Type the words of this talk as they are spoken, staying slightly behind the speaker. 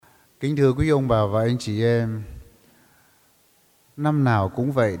Kính thưa quý ông bà và anh chị em, năm nào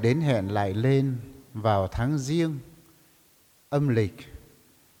cũng vậy, đến hẹn lại lên vào tháng Giêng âm lịch.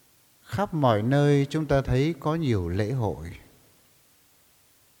 Khắp mọi nơi chúng ta thấy có nhiều lễ hội.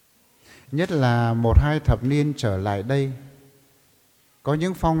 Nhất là 1-2 thập niên trở lại đây, có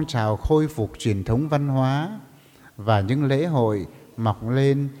những phong trào khôi phục truyền thống văn hóa và những lễ hội mọc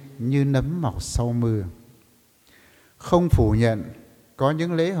lên như nấm mọc sau mưa. Không phủ nhận có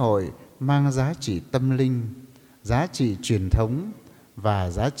những lễ hội mang giá trị tâm linh, giá trị truyền thống và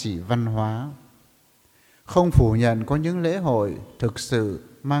giá trị văn hóa. Không phủ nhận có những lễ hội thực sự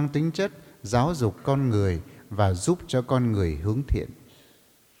mang tính chất giáo dục con người và giúp cho con người hướng thiện.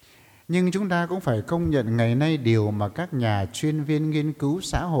 Nhưng chúng ta cũng phải công nhận ngày nay điều mà các nhà chuyên viên nghiên cứu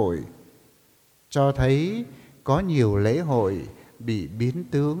xã hội cho thấy có nhiều lễ hội bị biến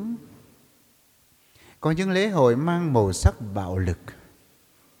tướng. Có những lễ hội mang màu sắc bạo lực.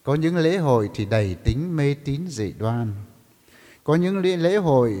 Có những lễ hội thì đầy tính mê tín dị đoan. Có những lễ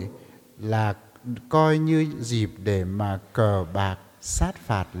hội là coi như dịp để mà cờ bạc sát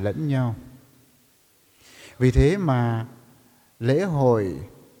phạt lẫn nhau. Vì thế mà lễ hội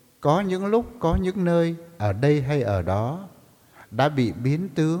có những lúc, có những nơi, ở đây hay ở đó, đã bị biến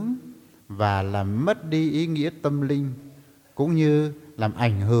tướng và làm mất đi ý nghĩa tâm linh, cũng như làm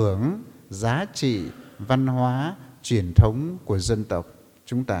ảnh hưởng giá trị văn hóa truyền thống của dân tộc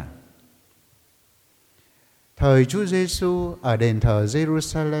chúng ta. Thời Chúa Giêsu ở đền thờ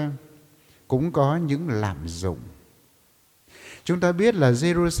Jerusalem cũng có những lạm dụng. Chúng ta biết là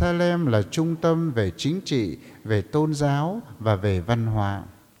Jerusalem là trung tâm về chính trị, về tôn giáo và về văn hóa.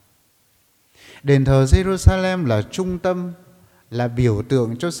 Đền thờ Jerusalem là trung tâm, là biểu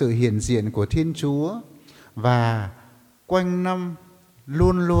tượng cho sự hiện diện của Thiên Chúa, và quanh năm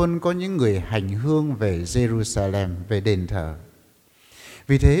luôn luôn có những người hành hương về Jerusalem, về đền thờ.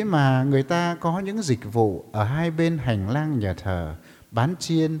 Vì thế mà người ta có những dịch vụ ở hai bên hành lang nhà thờ, bán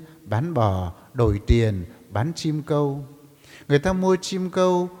chiên, bán bò, đổi tiền, bán chim câu. Người ta mua chim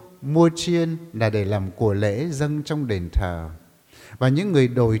câu, mua chiên là để làm của lễ dâng trong đền thờ. Và những người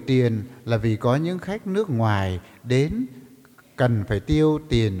đổi tiền là vì có những khách nước ngoài đến cần phải tiêu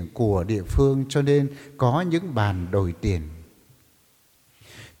tiền của địa phương, cho nên có những bàn đổi tiền.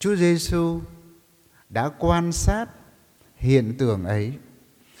 Chúa Giêsu đã quan sát hiện tượng ấy,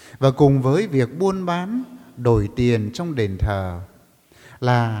 và cùng với việc buôn bán đổi tiền trong đền thờ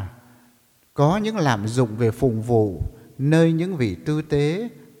là có những lạm dụng về phụng vụ nơi những vị tư tế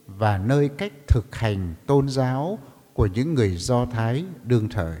và nơi cách thực hành tôn giáo của những người Do Thái đương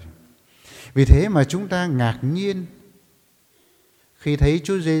thời. Vì thế mà chúng ta ngạc nhiên khi thấy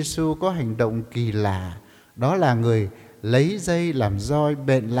Chúa Giêsu có hành động kỳ lạ, đó là người lấy dây làm roi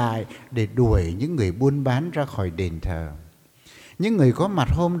bện lại để đuổi những người buôn bán ra khỏi đền thờ. Những người có mặt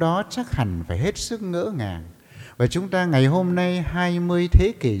hôm đó chắc hẳn phải hết sức ngỡ ngàng. Và chúng ta ngày hôm nay 20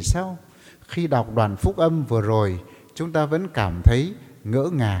 thế kỷ sau, khi đọc đoạn phúc âm vừa rồi, chúng ta vẫn cảm thấy ngỡ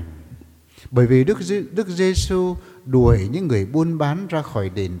ngàng. Bởi vì Đức Giêsu đuổi những người buôn bán ra khỏi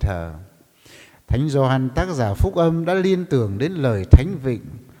đền thờ. Thánh Gioan tác giả phúc âm đã liên tưởng đến lời Thánh Vịnh: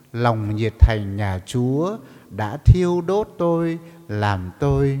 lòng nhiệt thành nhà Chúa đã thiêu đốt tôi, làm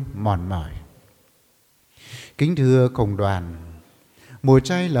tôi mòn mỏi. Kính thưa cộng đoàn, mùa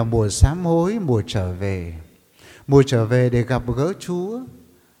chay là mùa sám hối, mùa trở về. Mùa trở về để gặp gỡ Chúa,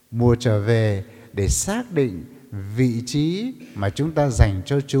 mùa trở về để xác định vị trí mà chúng ta dành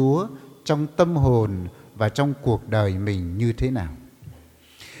cho Chúa trong tâm hồn và trong cuộc đời mình như thế nào.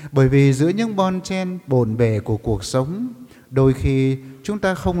 Bởi vì giữa những bon chen bộn bề của cuộc sống, đôi khi chúng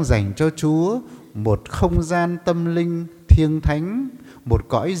ta không dành cho Chúa một không gian tâm linh thiêng thánh, một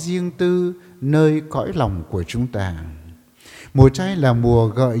cõi riêng tư nơi cõi lòng của chúng ta. Mùa chay là mùa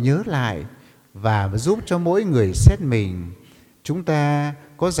gợi nhớ lại và giúp cho mỗi người xét mình. Chúng ta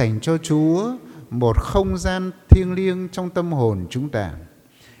có dành cho Chúa một không gian thiêng liêng trong tâm hồn chúng ta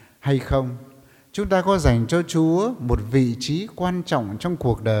hay không? Chúng ta có dành cho Chúa một vị trí quan trọng trong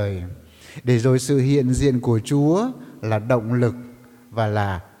cuộc đời, để rồi sự hiện diện của Chúa là động lực và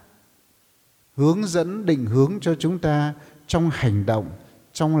là hướng dẫn, định hướng cho chúng ta trong hành động,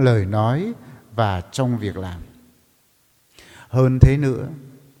 trong lời nói và trong việc làm. Hơn thế nữa,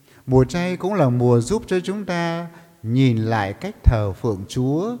 mùa chay cũng là mùa giúp cho chúng ta nhìn lại cách thờ phượng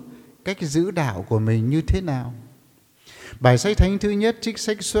Chúa, cách giữ đạo của mình như thế nào. Bài sách thánh thứ nhất trích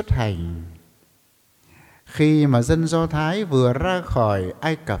sách Xuất Hành. Khi mà dân Do Thái vừa ra khỏi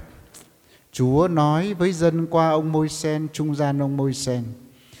Ai Cập, Chúa nói với dân qua ông Môi-sen, trung gian ông Môi-sen.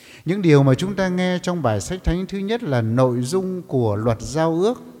 Những điều mà chúng ta nghe trong bài sách thánh thứ nhất là nội dung của luật giao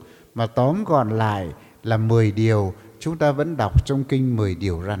ước, mà tóm gọn lại là 10 điều chúng ta vẫn đọc trong kinh 10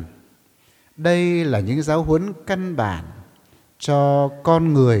 điều răn. Đây là những giáo huấn căn bản cho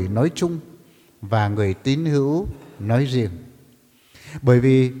con người nói chung và người tín hữu nói riêng. Bởi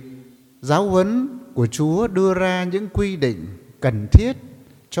vì giáo huấn của Chúa đưa ra những quy định cần thiết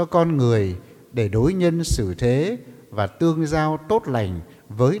cho con người để đối nhân xử thế và tương giao tốt lành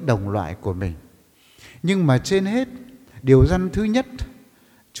với đồng loại của mình. Nhưng mà trên hết, điều răn thứ nhất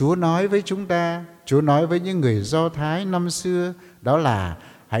Chúa nói với chúng ta, Chúa nói với những người Do Thái năm xưa, đó là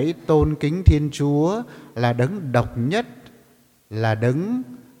hãy tôn kính Thiên Chúa là đấng độc nhất, là đấng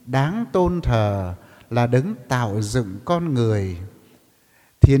đáng tôn thờ, là đấng tạo dựng con người.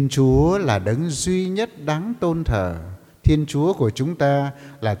 Thiên Chúa là đấng duy nhất đáng tôn thờ. Thiên Chúa của chúng ta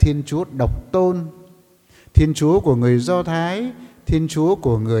là Thiên Chúa độc tôn. Thiên Chúa của người Do Thái, Thiên Chúa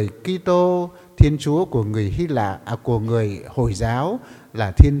của người Kitô, Thiên Chúa của người Hy Lạp, của người Hồi giáo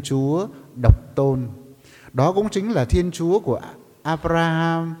là Thiên Chúa độc tôn. Đó cũng chính là Thiên Chúa của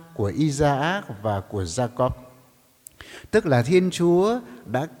Abraham, của Isaac và của Jacob. Tức là Thiên Chúa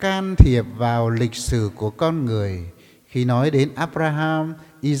đã can thiệp vào lịch sử của con người. Khi nói đến Abraham,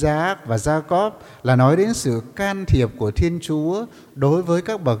 Isaac và Jacob là nói đến sự can thiệp của Thiên Chúa đối với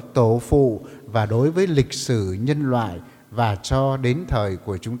các bậc tổ phụ và đối với lịch sử nhân loại và cho đến thời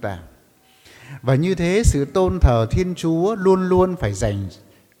của chúng ta. Và như thế, sự tôn thờ Thiên Chúa luôn luôn phải dành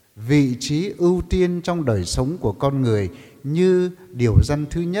vị trí ưu tiên trong đời sống của con người, như điều răn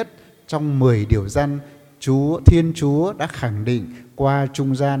thứ nhất trong 10 điều răn Thiên Chúa đã khẳng định qua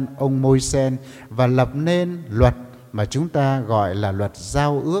trung gian ông Môi-se và lập nên luật mà chúng ta gọi là luật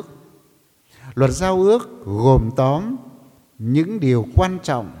giao ước. Luật giao ước gồm tóm những điều quan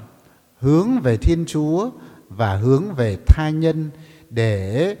trọng hướng về Thiên Chúa và hướng về tha nhân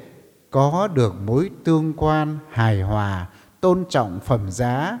để có được mối tương quan hài hòa, tôn trọng phẩm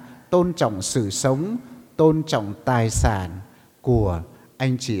giá, tôn trọng sự sống, tôn trọng tài sản của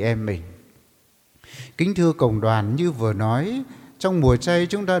anh chị em mình. Kính thưa cộng đoàn, như vừa nói, trong mùa chay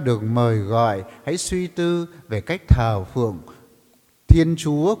chúng ta được mời gọi hãy suy tư về cách thờ phượng Thiên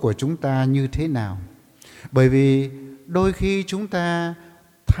Chúa của chúng ta như thế nào. Bởi vì đôi khi chúng ta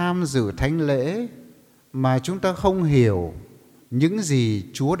tham dự thánh lễ mà chúng ta không hiểu những gì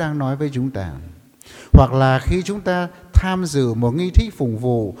Chúa đang nói với chúng ta. Hoặc là khi chúng ta tham dự một nghi thức phụng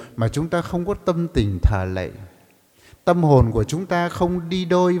vụ mà chúng ta không có tâm tình thờ lạy. Tâm hồn của chúng ta không đi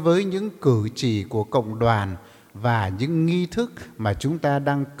đôi với những cử chỉ của cộng đoàn và những nghi thức mà chúng ta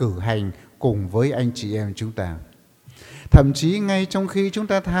đang cử hành cùng với anh chị em chúng ta. Thậm chí ngay trong khi chúng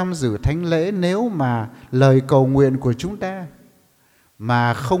ta tham dự thánh lễ, nếu mà lời cầu nguyện của chúng ta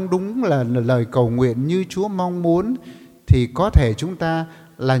mà không đúng là lời cầu nguyện như Chúa mong muốn, thì có thể chúng ta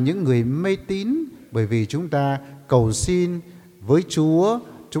là những người mê tín, bởi vì chúng ta cầu xin với Chúa,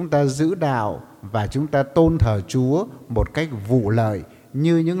 chúng ta giữ đạo và chúng ta tôn thờ Chúa một cách vụ lợi,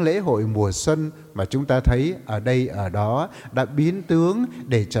 như những lễ hội mùa xuân mà chúng ta thấy ở đây ở đó đã biến tướng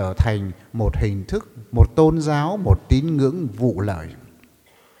để trở thành một hình thức, một tôn giáo, một tín ngưỡng vụ lợi.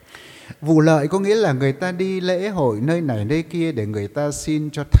 Vụ lợi có nghĩa là người ta đi lễ hội nơi này nơi kia để người ta xin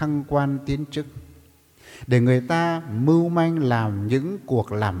cho thăng quan tiến chức, để người ta mưu manh làm những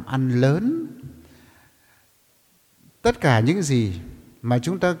cuộc làm ăn lớn. Tất cả những gì mà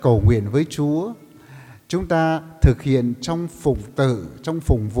chúng ta cầu nguyện với Chúa, chúng ta thực hiện trong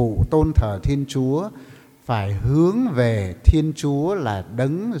phụng vụ tôn thờ Thiên Chúa, phải hướng về Thiên Chúa là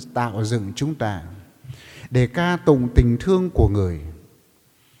đấng tạo dựng chúng ta, để ca tụng tình thương của người.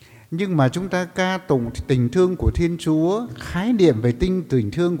 Nhưng mà chúng ta ca tụng tình thương của Thiên Chúa, khái niệm về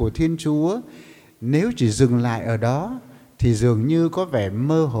tình thương của Thiên Chúa, nếu chỉ dừng lại ở đó thì dường như có vẻ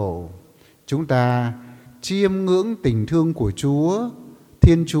mơ hồ. Chúng ta chiêm ngưỡng tình thương của Chúa,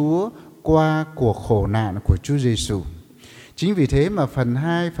 Thiên Chúa qua cuộc khổ nạn của Chúa Giêsu. Chính vì thế mà phần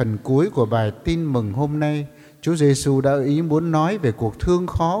 2, phần cuối của bài tin mừng hôm nay, Chúa Giêsu đã ý muốn nói về cuộc thương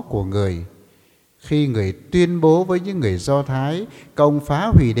khó của người. Khi người tuyên bố với những người Do Thái, các ông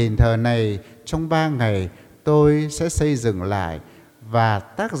phá hủy đền thờ này, trong 3 ngày tôi sẽ xây dựng lại. Và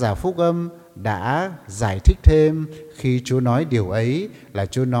tác giả Phúc Âm đã giải thích thêm khi Chúa nói điều ấy là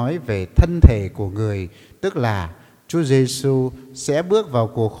Chúa nói về thân thể của người, tức là Chúa Giêsu sẽ bước vào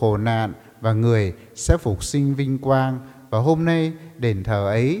cuộc khổ nạn và người sẽ phục sinh vinh quang. Và hôm nay đền thờ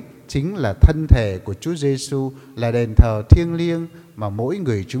ấy chính là thân thể của Chúa Giêsu, là đền thờ thiêng liêng mà mỗi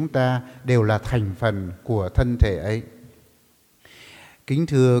người chúng ta đều là thành phần của thân thể ấy. Kính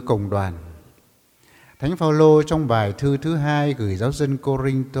thưa cộng đoàn, Thánh Phaolô trong bài thư thứ 2 gửi giáo dân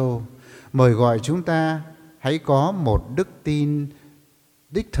Cô-rinh-tô mời gọi chúng ta hãy có một đức tin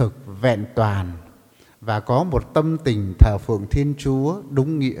đích thực vẹn toàn và có một tâm tình thờ phượng Thiên Chúa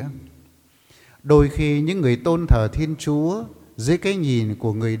đúng nghĩa. Đôi khi những người tôn thờ Thiên Chúa dưới cái nhìn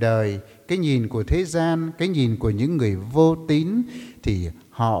của người đời, cái nhìn của thế gian, cái nhìn của những người vô tín thì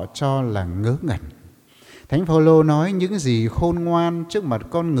họ cho là ngớ ngẩn. Thánh Phaolô nói những gì khôn ngoan trước mặt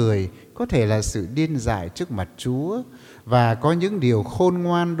con người có thể là sự điên dại trước mặt Chúa, và có những điều khôn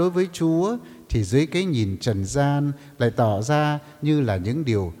ngoan đối với Chúa thì dưới cái nhìn trần gian lại tỏ ra như là những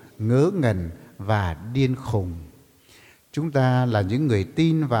điều ngớ ngẩn và điên khùng. Chúng ta là những người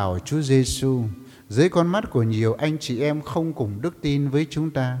tin vào Chúa Giêsu, dưới con mắt của nhiều anh chị em không cùng đức tin với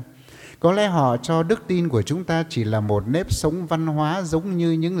chúng ta. Có lẽ họ cho đức tin của chúng ta chỉ là một nếp sống văn hóa, giống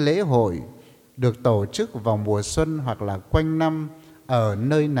như những lễ hội được tổ chức vào mùa xuân hoặc là quanh năm ở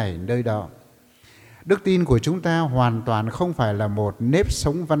nơi này nơi đó. Đức tin của chúng ta hoàn toàn không phải là một nếp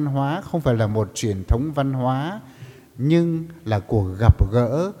sống văn hóa, không phải là một truyền thống văn hóa, nhưng là cuộc gặp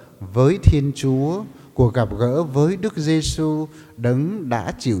gỡ với Thiên Chúa, cuộc gặp gỡ với Đức Giêsu, đấng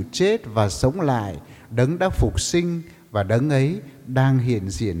đã chịu chết và sống lại, đấng đã phục sinh, và đấng ấy đang hiện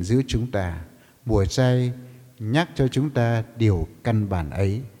diện giữa chúng ta. Mùa chay nhắc cho chúng ta điều căn bản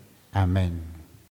ấy. Amen.